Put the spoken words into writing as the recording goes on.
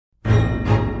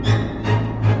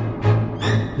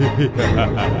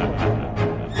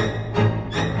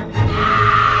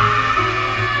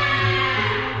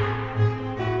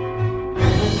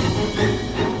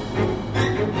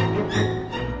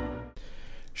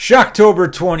Shocktober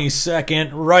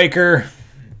 22nd, Riker.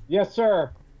 Yes,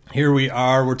 sir. Here we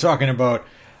are. We're talking about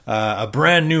a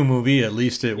brand new movie. At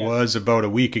least it was about a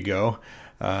week ago,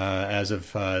 as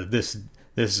of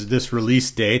this release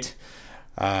date.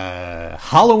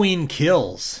 Halloween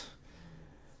Kills,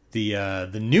 the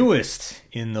newest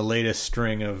in the latest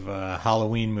string of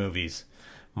Halloween movies,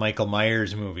 Michael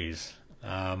Myers movies.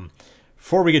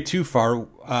 Before we get too far,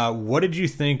 what did you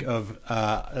think of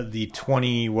the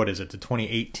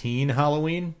 2018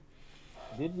 Halloween?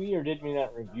 Did we or did we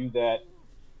not review that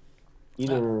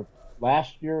either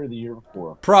last year or the year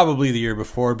before? Probably the year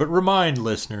before, but remind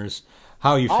listeners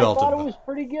how you felt about it. I thought it was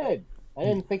pretty good. I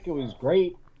didn't think it was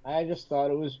great. I just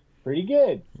thought it was pretty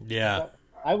good. Yeah.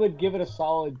 I would give it a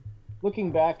solid,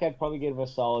 looking back, I'd probably give it a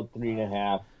solid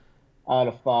 3.5 out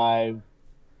of 5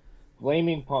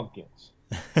 Flaming Pumpkins.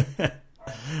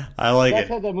 I like That's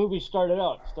it. how the movie started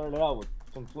out. It started out with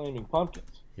some Flaming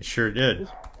Pumpkins. It sure did.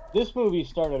 This movie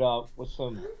started out with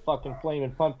some fucking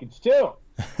Flaming Pumpkins too.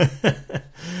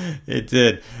 It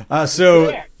did.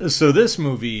 So this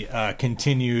movie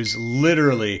continues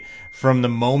literally from the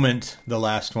moment the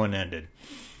last one ended.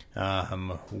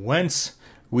 Whence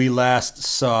we last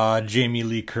saw Jamie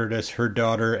Lee Curtis, her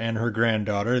daughter, and her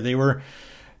granddaughter. They were,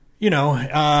 in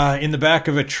the back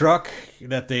of a truck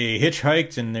that they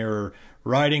hitchhiked, and they were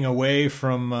riding away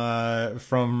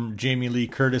from Jamie Lee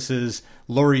Curtis's,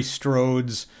 Laurie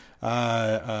Strode's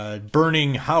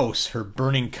burning house, her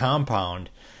burning compound,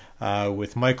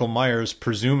 with Michael Myers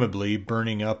presumably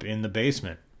burning up in the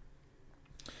basement.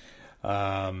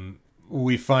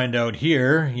 We find out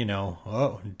here,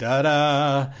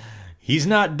 he's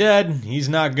not dead, he's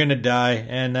not gonna die,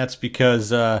 and that's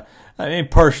because,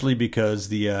 partially because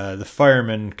the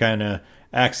firemen kind of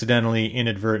accidentally,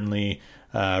 inadvertently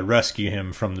rescue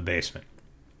him from the basement.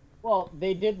 Well,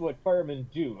 they did what firemen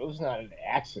do. It was not an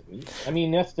accident. I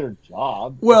mean, that's their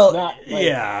job. Well, it's not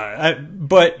like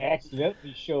but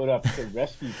accidentally showed up to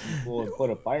rescue people and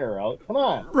put a fire out. Come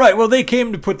on. Right. Well, they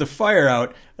came to put the fire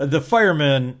out. The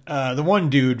fireman, the one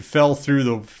dude, fell through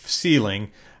the ceiling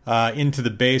into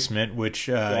the basement, which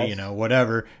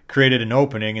whatever, created an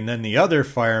opening, and then the other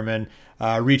fireman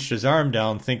reached his arm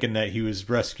down, thinking that he was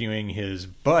rescuing his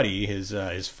buddy,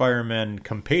 his fireman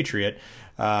compatriot.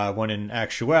 When in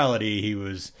actuality, he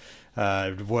was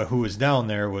who was down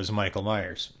there was Michael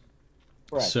Myers.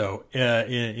 Right. So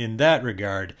in that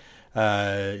regard,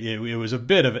 it was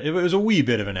a wee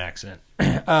bit of an accident.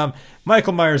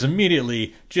 Michael Myers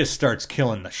immediately just starts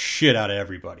killing the shit out of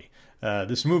everybody.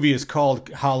 This movie is called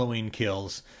Halloween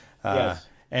Kills. Yes.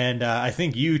 And I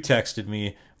think you texted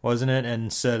me, wasn't it,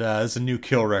 and said it's a new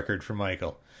kill record for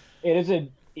Michael. It is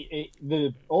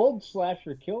the old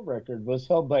slasher kill record was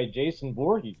held by Jason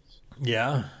Voorhees.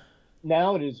 Yeah.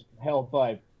 Now it is held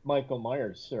by Michael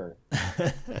Myers, sir.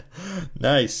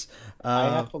 Nice. I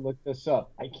have to look this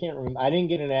up. I can't remember. I didn't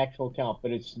get an actual count,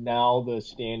 but it's now the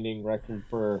standing record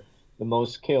for the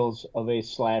most kills of a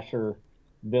slasher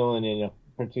villain in a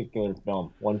particular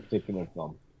film, one particular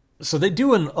film. So they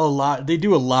do a lot. They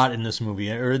do a lot in this movie,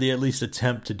 or they at least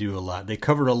attempt to do a lot. They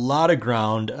covered a lot of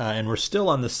ground, and we're still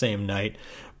on the same night.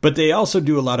 But they also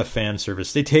do a lot of fan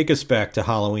service. They take us back to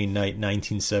Halloween night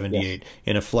 1978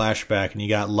 in a flashback, and you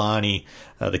got Lonnie,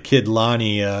 the kid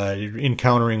Lonnie,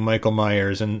 encountering Michael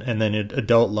Myers, and then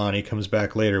adult Lonnie comes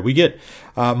back later. We get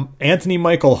Anthony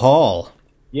Michael Hall,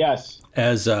 yes,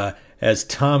 as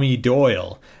Tommy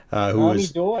Doyle.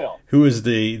 Who was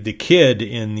the kid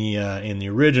in the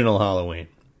original Halloween?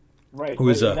 Right. Who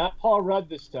was not Paul Rudd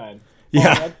this time. Paul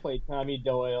Rudd played Tommy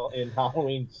Doyle in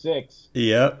Halloween 6.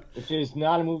 Yep. Which is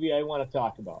not a movie I want to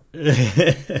talk about.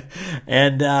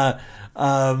 And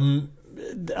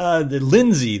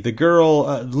Lindsay, the girl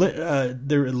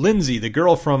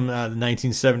from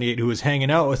 1978 who was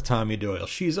hanging out with Tommy Doyle,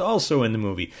 she's also in the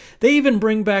movie. They even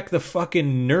bring back the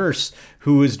fucking nurse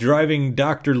who was driving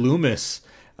Dr. Loomis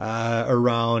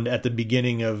around at the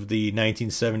beginning of the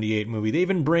 1978 movie. They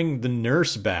even bring the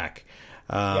nurse back,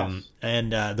 and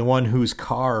the one whose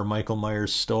car Michael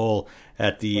Myers stole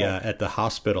at the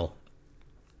hospital.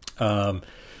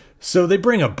 So they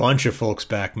bring a bunch of folks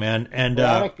back, man. And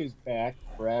Braddock is back.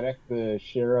 Braddock, the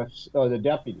the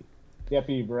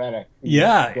Deputy Braddock. His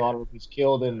daughter was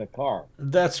killed in the car.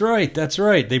 That's right.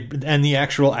 And the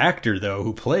actual actor though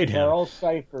who played him, Carl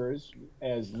Cyphers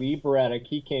as Lee Braddock,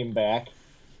 he came back.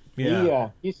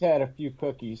 He's had a few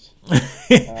cookies.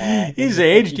 In He's the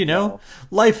aged, cookie jar.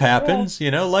 Life Yeah, happens,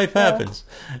 life yeah. happens.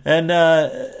 And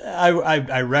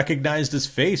I recognized his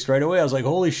face right away. I was like,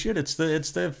 holy shit, it's the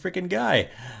freaking guy.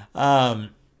 Um,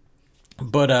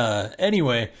 but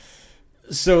anyway,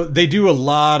 so they do a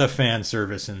lot of fan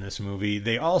service in this movie.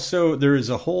 There is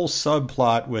a whole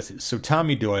subplot with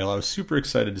Tommy Doyle. I was super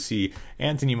excited to see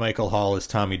Anthony Michael Hall as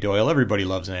Tommy Doyle. Everybody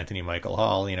loves Anthony Michael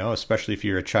Hall, especially if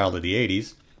you're a child of the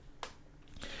 '80s,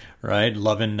 right?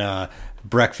 Loving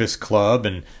Breakfast Club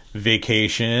and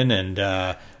Vacation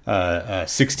and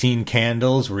 16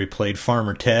 Candles, where he played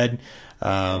Farmer Ted.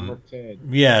 Number 10.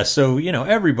 Yeah, so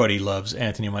everybody loves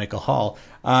Anthony Michael Hall.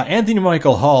 Anthony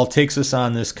Michael Hall takes us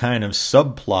on this kind of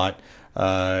subplot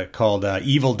called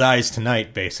 "Evil Dies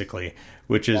Tonight," basically,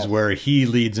 which is Yes. where he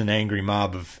leads an angry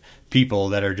mob of people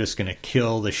that are just going to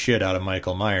kill the shit out of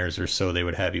Michael Myers, or so they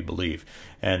would have you believe.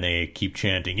 And they keep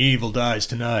chanting, "Evil dies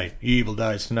tonight, evil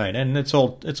dies tonight," and it's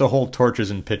a whole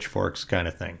torches and pitchforks kind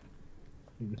of thing.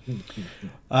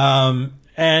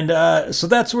 And so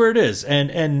that's where it is.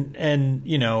 And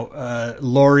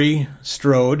Laurie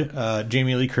Strode,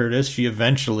 Jamie Lee Curtis, she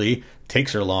eventually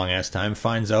takes her long ass time,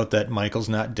 finds out that Michael's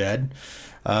not dead.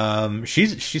 She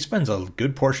spends a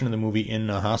good portion of the movie in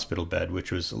a hospital bed,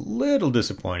 which was a little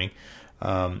disappointing.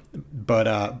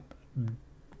 But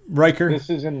Riker, This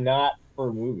is a not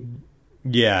for movie.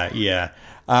 yeah.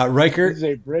 Riker, This is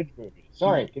a bridge movie.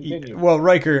 Sorry, continue. well,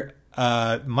 Riker,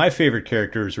 my favorite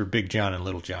characters were Big John and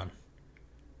Little John.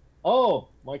 Oh,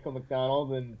 Michael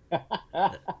McDonald and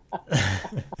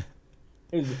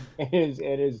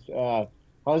his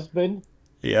husband,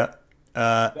 Yeah.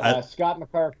 Scott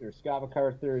MacArthur. Scott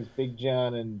MacArthur is Big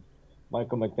John, and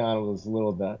Michael McDonald is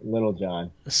Little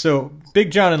John. So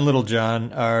Big John and Little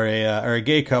John are a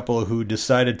gay couple who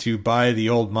decided to buy the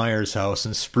old Myers house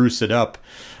and spruce it up.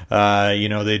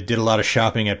 They did a lot of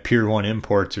shopping at Pier 1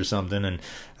 Imports or something, and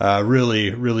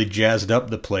really, really jazzed up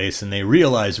the place. And they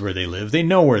realize where they live. They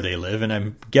know where they live, and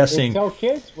I'm They guessing, tell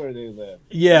kids where they live.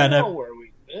 yeah, They know where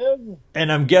we live.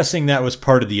 and I'm guessing that was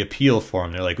part of the appeal for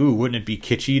them. They're like, "Ooh, wouldn't it be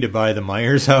kitschy to buy the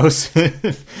Myers house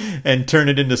and turn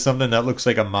it into something that looks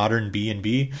like a modern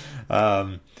B&B?"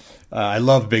 I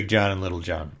love Big John and Little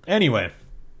John. Anyway,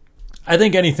 I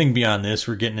think anything beyond this,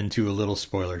 we're getting into a little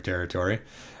spoiler territory.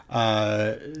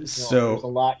 There's a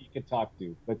lot you could talk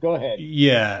to, but go ahead.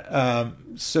 Yeah.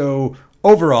 So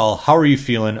overall, how are you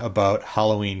feeling about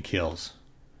Halloween Kills?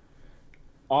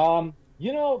 Um,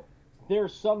 you know,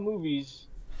 there's some movies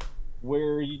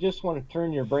where you just want to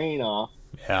turn your brain off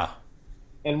Yeah.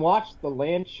 and watch the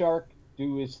land shark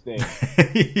do his thing.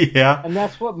 Yeah. And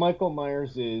that's what Michael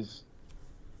Myers is.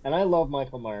 And I love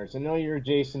Michael Myers. I know you're a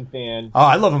Jason fan. Oh,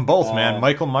 I love them both, man.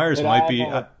 Michael Myers but might I'm be.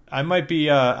 a- I might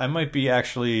be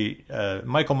actually.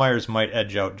 Michael Myers might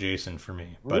edge out Jason for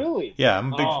me. But Really? yeah,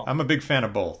 Oh, I'm a big fan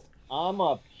of both. I'm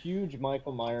a huge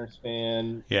Michael Myers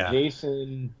fan. Yeah.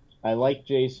 Jason, I like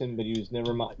Jason, but he was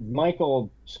never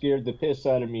Michael scared the piss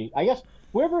out of me. I guess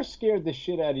whoever scared the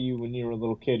shit out of you when you were a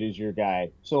little kid is your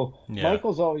guy. So Yeah.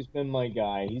 Michael's always been my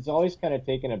guy. He's always kind of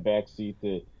taken a backseat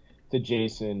to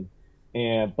Jason,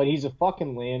 but he's a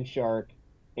fucking land shark,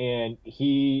 and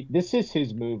this is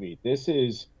his movie. This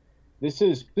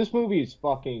movie is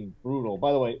fucking brutal.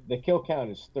 By the way, the kill count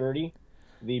is 30.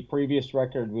 The previous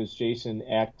record was Jason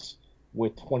X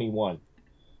with 21.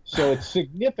 So it's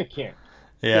significant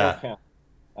kill Yeah. count.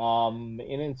 And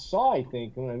in Saw, I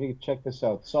think check this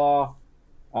out. Saw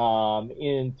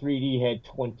in 3D had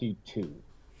 22.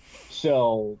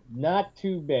 So not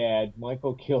too bad.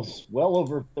 Michael kills well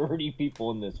over 30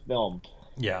 people in this film.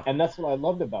 Yeah. And that's what I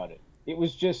loved about it. It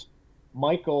was just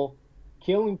Michael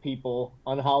killing people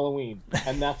on Halloween,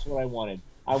 and that's what I wanted.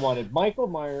 I wanted Michael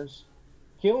Myers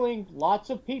killing lots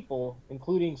of people,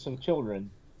 including some children,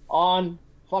 on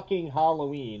fucking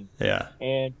Halloween, Yeah.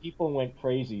 and people went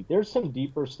crazy. There's some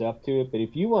deeper stuff to it, but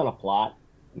if you want a plot,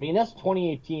 I mean, that's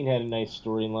 2018 had a nice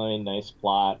storyline, nice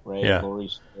plot, right? Yeah. Laurie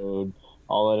Strode,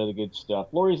 all that other good stuff.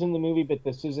 Laurie's in the movie, but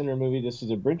this isn't her movie. This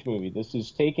is a bridge movie. This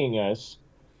is taking us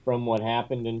from what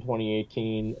happened in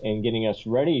 2018 and getting us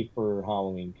ready for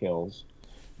Halloween Kills.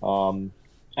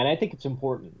 And I think it's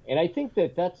important. And I think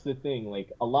that that's the thing.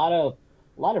 Like a lot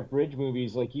of bridge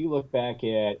movies, like you look back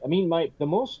at, I mean, the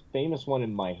most famous one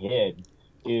in my head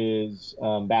is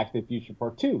Back to the Future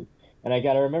Part 2. And I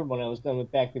got to remember when I was done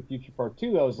with Back to the Future Part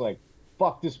 2, I was like,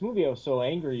 fuck this movie. I was so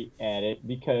angry at it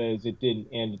because it didn't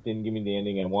end. It didn't give me the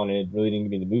ending I wanted. Really didn't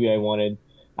give me the movie I wanted.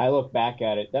 I look back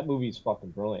at it. That movie is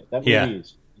fucking brilliant. That movie Yeah.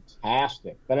 is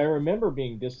fantastic. But I remember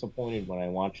being disappointed when I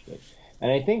watched it.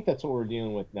 And I think that's what we're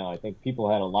dealing with now. I think people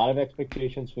had a lot of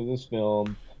expectations for this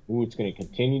film. Ooh, it's going to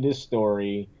continue this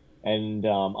story. And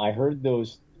I heard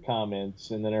those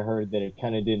comments, and then I heard that it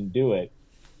kind of didn't do it.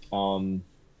 Um,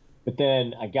 but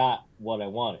then I got what I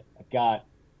wanted. I got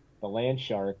the land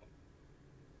shark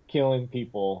killing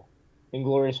people in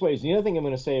glorious ways. The other thing I'm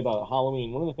going to say about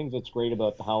Halloween, one of the things that's great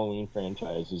about the Halloween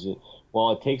franchise is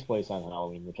well, it takes place on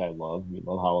Halloween, which I love. We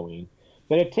love Halloween,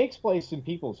 but it takes place in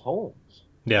people's homes.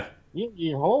 Yeah.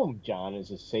 Your home, John,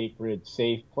 is a sacred,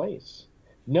 safe place.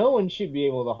 No one should be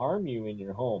able to harm you in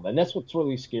your home, and that's what's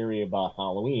really scary about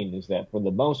Halloween is that for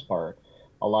the most part,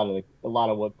 a lot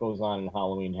of what goes on in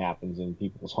Halloween happens in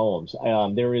people's homes.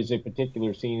 There is a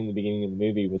particular scene in the beginning of the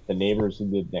movie with the neighbors who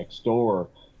live next door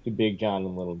to Big John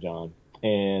and Little John,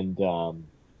 and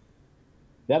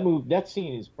that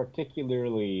scene is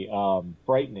particularly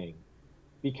frightening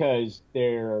because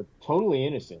they're totally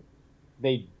innocent.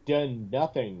 They've done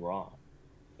nothing wrong.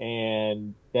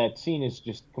 And that scene is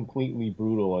just completely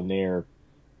brutal, and they're,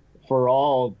 for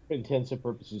all intents and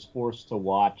purposes, forced to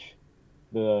watch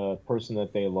the person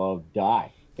that they love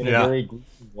die in a Yeah. very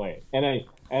gruesome way. And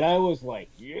I was like,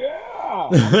 yeah, I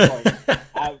was like,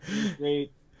 that was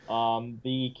great. Oh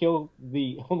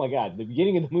my God, the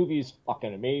beginning of the movie is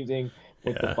fucking amazing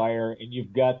with the Yeah. fire, and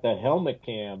you've got the helmet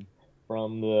cam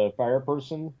from the fire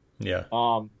person. Yeah.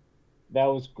 Um, that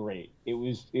was great. It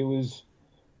was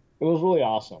really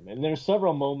awesome. And there's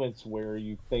several moments where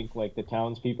you think like the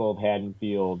townspeople of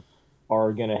Haddonfield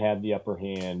are going to have the upper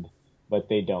hand, but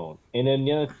they don't. And then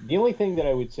the only thing that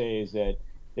I would say is that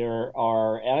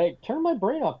and I turn my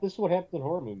brain off. This is what happens in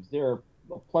horror movies. There are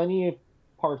plenty of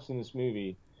parts in this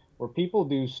movie where people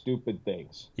do stupid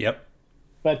things. Yep.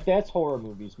 But that's horror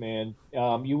movies, man.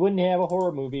 You wouldn't have a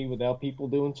horror movie without people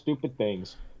doing stupid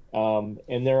things. And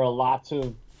there are lots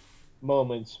of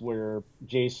moments where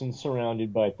Jason's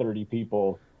surrounded by 30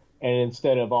 people, and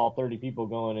instead of all 30 people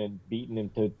going and beating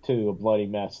him to a bloody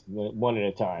mess one at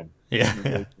a time,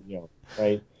 Yeah.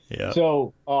 right? Yeah.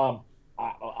 So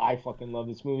I fucking love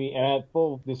this movie, and at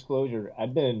full disclosure,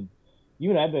 you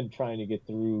and I've been trying to get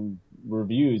through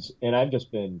reviews, and I've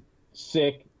just been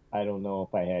sick. I don't know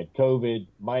if I had COVID,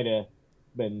 might have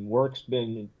been, work's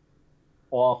been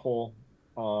awful.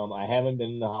 I haven't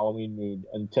been in the Halloween mood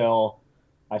until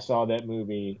I saw that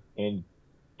movie, and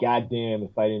goddamn,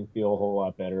 if I didn't feel a whole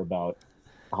lot better about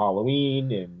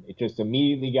Halloween, and it just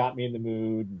immediately got me in the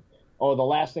mood. Oh, the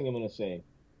last thing I'm gonna say,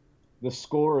 the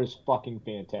score is fucking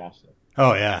fantastic.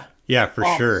 Oh yeah. Yeah, for Oh,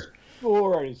 the sure.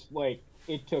 score is like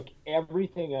it took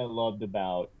everything I loved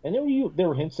about, and there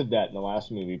were hints of that in the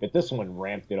last movie, but this one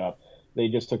ramped it up. They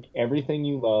just took everything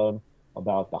you love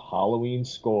about the Halloween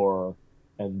score,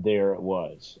 and there it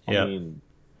was. I Yep. mean,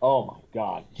 oh my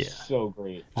God, Yeah. so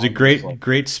great. It was a I'm just great like,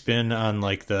 great spin on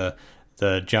like the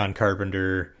John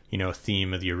Carpenter,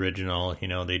 theme of the original.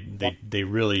 They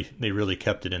really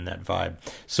kept it in that vibe.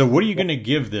 So what are you going to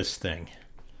give this thing?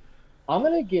 I'm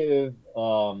gonna give,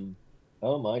 oh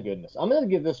my goodness, I'm gonna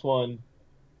give this one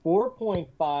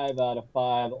 4.5 out of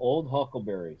 5 old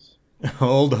huckleberries.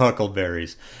 Old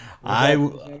Huckleberries. I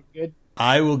Is that good?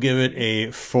 I will give it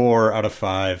a 4 out of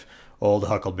 5. Old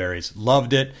Huckleberries.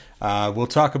 Loved it. We'll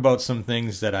talk about some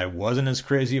things that I wasn't as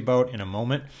crazy about in a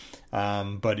moment.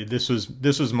 But this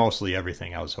was mostly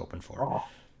everything I was hoping for. Oh,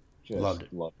 Loved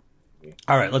just it. love it.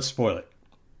 All right, let's spoil it.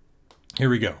 Here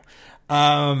we go.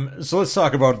 So let's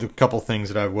talk about a couple things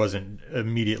that I wasn't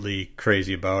immediately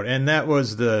crazy about, and that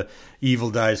was the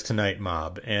Evil Dies Tonight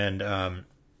mob, and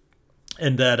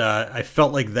that I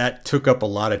felt like that took up a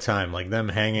lot of time, like them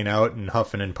hanging out and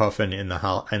huffing and puffing in the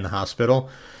hospital.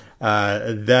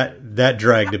 That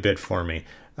dragged a bit for me.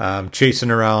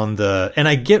 Chasing around and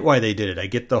I get why they did it. I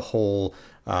get the whole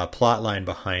plot line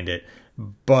behind it,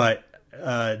 but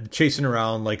chasing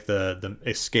around like the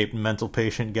escaped mental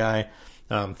patient guy,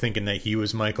 thinking that he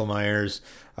was Michael Myers,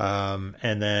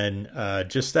 and then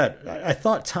just that I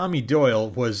thought Tommy Doyle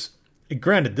was.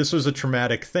 Granted, this was a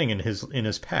traumatic thing in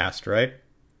his past, right?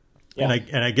 Yeah.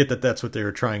 And I get that that's what they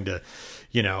were trying to,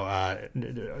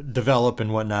 develop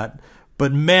and whatnot.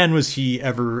 But man, was he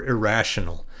ever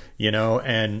irrational,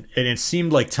 And it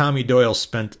seemed like Tommy Doyle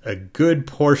spent a good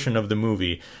portion of the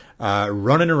movie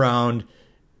running around,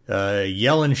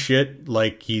 yelling shit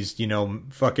like he's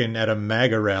fucking at a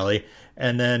MAGA rally,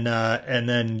 and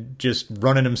then just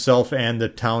running himself and the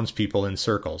townspeople in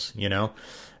circles,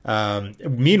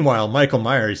 Meanwhile, Michael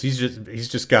Myers, he's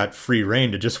just got free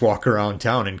reign to just walk around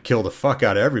town and kill the fuck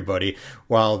out of everybody,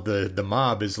 while the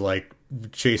mob is like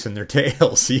chasing their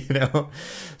tails,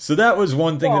 So that was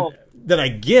one thing Well, that I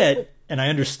get and I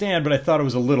understand, but I thought it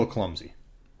was a little clumsy.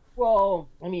 well,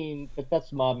 I mean, but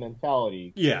that's mob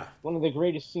mentality. Yeah. One of the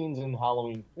greatest scenes in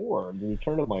Halloween 4, The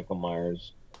Return of Michael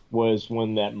Myers, was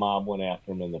when that mob went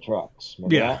after him in the trucks.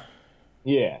 Remember Yeah. that?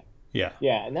 Yeah, Yeah.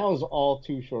 yeah, and that was all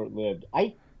too short lived.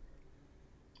 I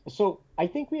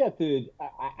think we have to.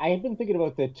 I have been thinking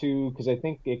about that too because I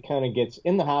think it kind of gets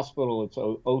in the hospital. It's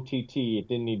OTT. It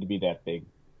didn't need to be that big,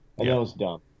 and that Yep. was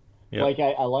dumb. Yep. Like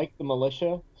I like the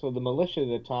militia. So the militia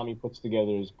that Tommy puts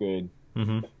together is good.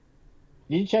 Mm-hmm.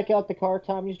 Did you check out the car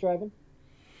Tommy's driving?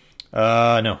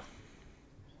 No.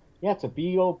 Yeah, it's a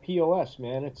BOPOS,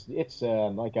 man. It's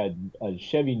like a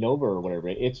Chevy Nova or whatever.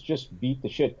 It's just beat the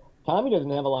shit. Tommy doesn't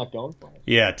have a lot going for him.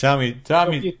 Yeah, So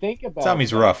if you think about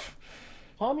Tommy's rough.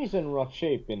 Tommy's in rough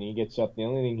shape, and he gets up. The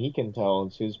only thing he can tell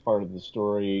is his part of the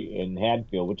story in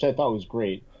Hadfield, which I thought was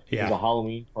great. It was Yeah. a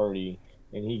Halloween party,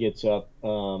 and he gets up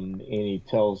and he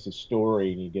tells the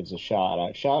story, and he gives a shout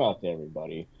out to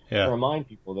everybody to Yeah. remind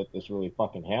people that this really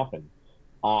fucking happened.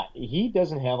 He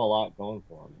doesn't have a lot going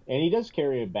for him, and he does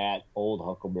carry a bat, old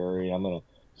Huckleberry. I'm gonna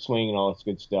swing and all this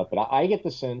good stuff, but I get the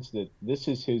sense that this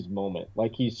is his moment.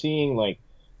 Like he's seeing like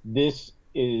this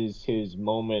is his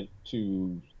moment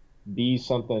to be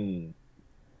something,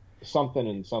 something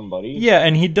and somebody. Yeah,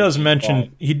 and he does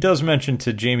mention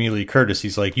to Jamie Lee Curtis,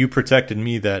 he's like, "You protected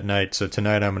me that night, so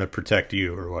tonight I'm going to protect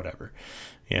you," or whatever.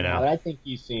 You But know. I think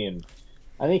he's seeing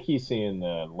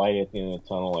the light at the end of the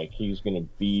tunnel. Like he's going to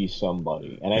be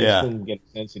somebody, and I Yeah. just didn't get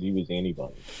the sense that he was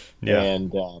anybody. Yeah.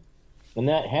 And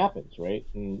that happens, right?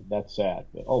 And that's sad.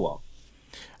 But oh well.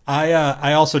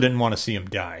 I also didn't want to see him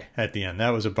die at the end. That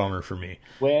was a bummer for me.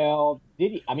 Well,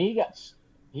 did he? I mean, he got.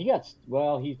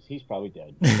 Well, he's probably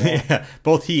dead. Yeah,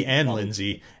 both he and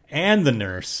Lindsay and the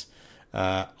nurse,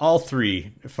 all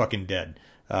three fucking dead.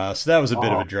 So that was a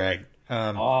bit of a drag.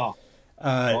 Oh,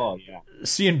 yeah.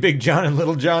 Seeing Big John and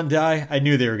Little John die, I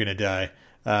knew they were gonna die.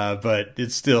 But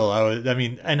it's still, I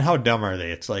mean, and how dumb are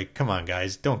they? It's like, come on,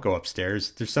 guys, don't go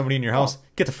upstairs. There's somebody in your house.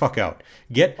 Get the fuck out.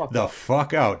 Get the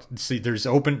fuck out. See,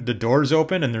 the door's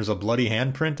open, and there's a bloody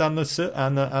handprint on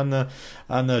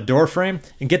the door frame.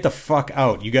 And get the fuck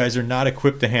out. You guys are not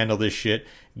equipped to handle this shit.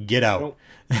 Get out.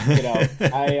 Get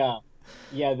out.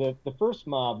 Yeah, the first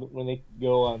mob when they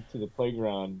go onto the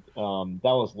playground, that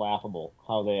was laughable.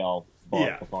 How they all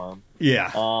bought the farm. Yeah.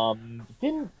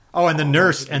 Didn't. Oh, and the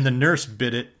nurse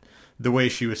bit it the way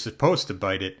she was supposed to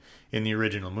bite it in the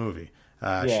original movie.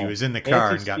 She was in the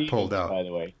car and got pulled out. By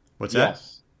the way, what's that?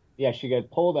 Yeah, she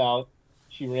got pulled out.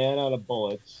 She ran out of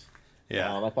bullets.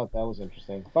 Yeah, I thought that was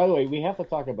interesting. By the way, we have to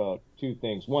talk about two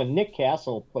things. One, Nick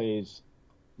Castle plays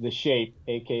the Shape,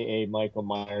 aka Michael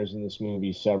Myers, in this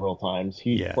movie several times.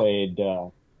 He played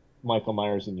Michael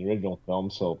Myers in the original film,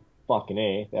 so fucking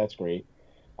A, that's great.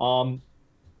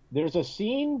 There's a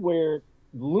scene where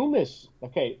Loomis,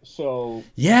 okay, so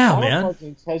man,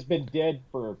 Pleasance has been dead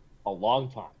for a long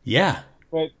time. Yeah,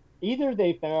 but either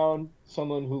they found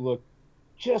someone who looked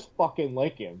just fucking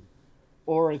like him,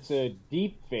 or it's a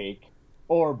deep fake,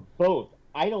 or both.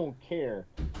 I don't care.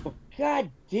 But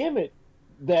god damn it,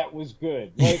 that was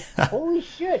good. Like holy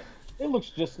shit, it looks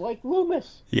just like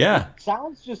Loomis. Yeah, it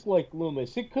sounds just like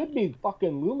Loomis. It could be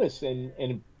fucking Loomis,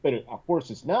 but of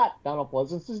course it's not. Donald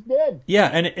Pleasance is dead. Yeah,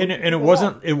 and it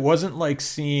wasn't like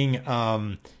seeing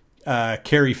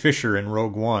Carrie Fisher in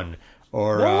Rogue One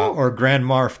or Grand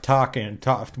Marf talking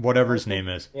whatever his name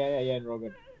is. Yeah, in Rogue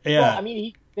One. Yeah, well, I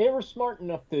mean they were smart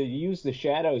enough to use the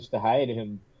shadows to hide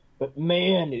him, but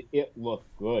man, it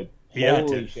looked good.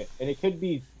 Holy shit! And it could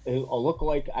be a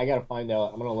lookalike. I gotta find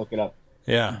out. I'm gonna look it up.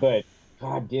 Yeah, but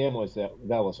god damn,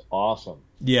 that was awesome.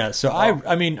 Yeah, so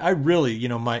I mean, I really,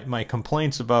 my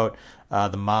complaints about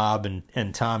the mob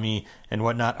and Tommy and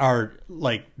whatnot are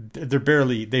like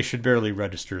they should barely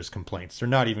register as complaints. They're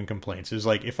not even complaints. It's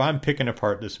like if I'm picking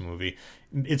apart this movie,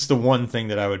 it's the one thing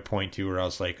that I would point to where I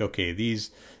was like, okay,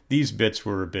 these bits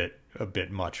were a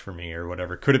bit much for me or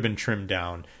whatever. Could have been trimmed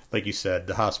down, like you said.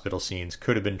 The hospital scenes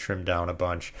could have been trimmed down a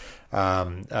bunch.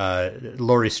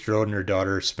 Laurie Strode and her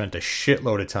daughter spent a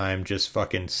shitload of time just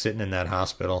fucking sitting in that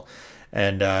hospital.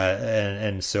 And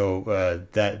so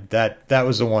that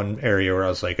was the one area where I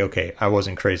was like, okay, I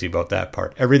wasn't crazy about that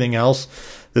part. Everything else,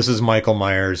 this is Michael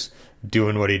Myers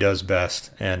doing what he does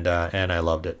best, and I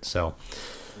loved it. So,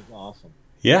 it's awesome.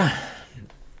 Yeah.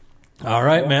 All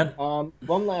right, man.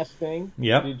 One last thing.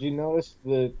 Yep. Did you notice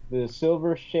the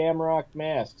silver shamrock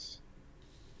masks?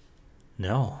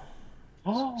 No.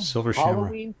 Silver Shamrock.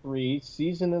 Halloween 3,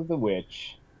 Season of the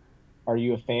Witch. Are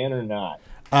you a fan or not?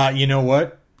 You know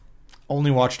what? Only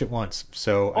watched it once,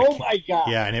 so. My god!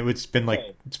 Yeah, and it's been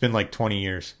like 20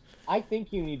 years. I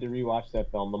think you need to rewatch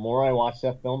that film. The more I watch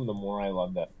that film, the more I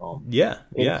love that film. Yeah,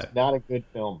 it's not a good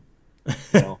film.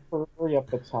 Hurry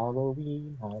up! It's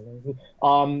Halloween.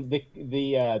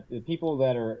 The people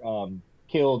that are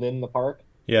killed in the park,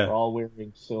 Yeah. They're all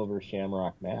wearing silver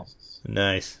shamrock masks.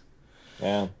 Nice.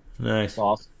 Yeah, Nice. it's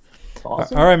awesome. It's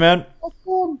awesome. All right, man.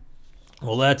 Awesome.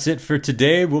 Well, that's it for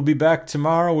today. We'll be back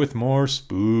tomorrow with more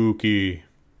spooky.